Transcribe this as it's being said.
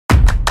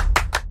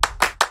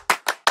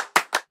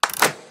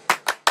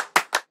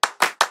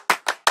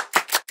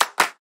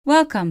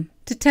Welcome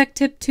to Tech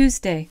Tip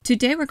Tuesday.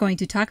 Today we're going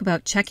to talk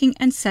about checking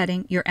and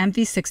setting your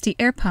MV60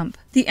 air pump.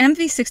 The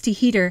MV60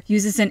 heater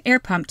uses an air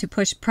pump to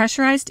push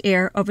pressurized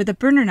air over the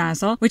burner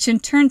nozzle, which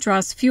in turn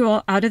draws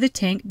fuel out of the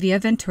tank via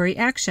Venturi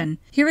action.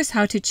 Here is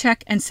how to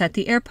check and set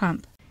the air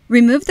pump.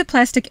 Remove the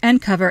plastic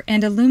end cover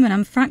and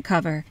aluminum front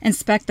cover.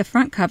 Inspect the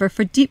front cover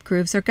for deep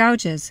grooves or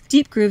gouges.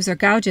 Deep grooves or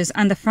gouges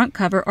on the front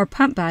cover or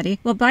pump body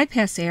will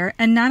bypass air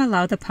and not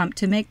allow the pump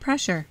to make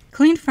pressure.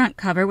 Clean front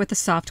cover with a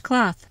soft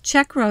cloth.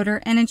 Check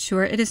rotor and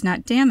ensure it is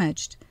not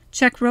damaged.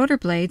 Check rotor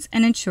blades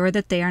and ensure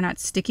that they are not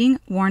sticking,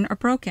 worn, or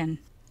broken.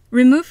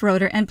 Remove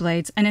rotor and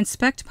blades and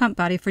inspect pump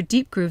body for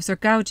deep grooves or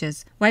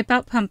gouges. Wipe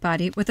out pump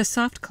body with a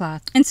soft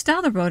cloth.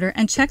 Install the rotor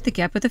and check the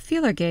gap with a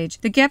feeler gauge.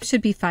 The gap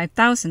should be 5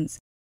 thousandths.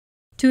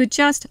 To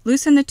adjust,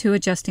 loosen the 2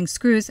 adjusting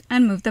screws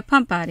and move the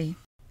pump body.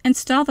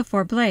 Install the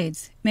 4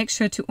 blades. Make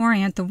sure to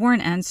orient the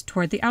worn ends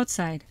toward the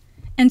outside.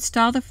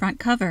 Install the front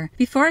cover.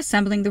 Before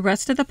assembling the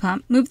rest of the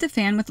pump, move the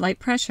fan with light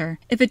pressure.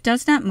 If it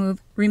does not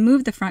move,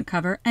 remove the front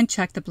cover and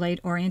check the blade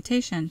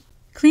orientation.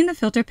 Clean the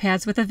filter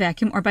pads with a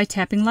vacuum or by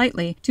tapping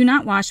lightly. Do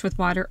not wash with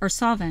water or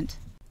solvent.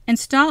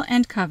 Install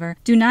end cover.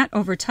 Do not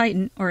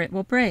over-tighten or it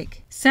will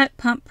break. Set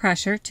pump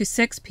pressure to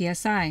 6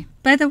 psi.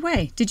 By the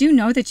way, did you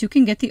know that you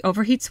can get the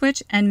overheat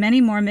switch and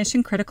many more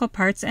mission-critical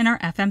parts in our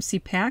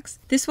FMC packs?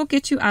 This will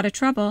get you out of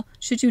trouble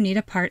should you need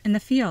a part in the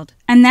field.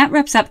 And that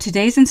wraps up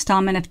today's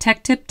installment of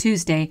Tech Tip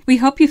Tuesday. We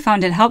hope you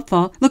found it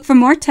helpful. Look for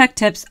more tech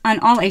tips on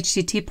all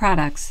HCT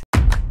products.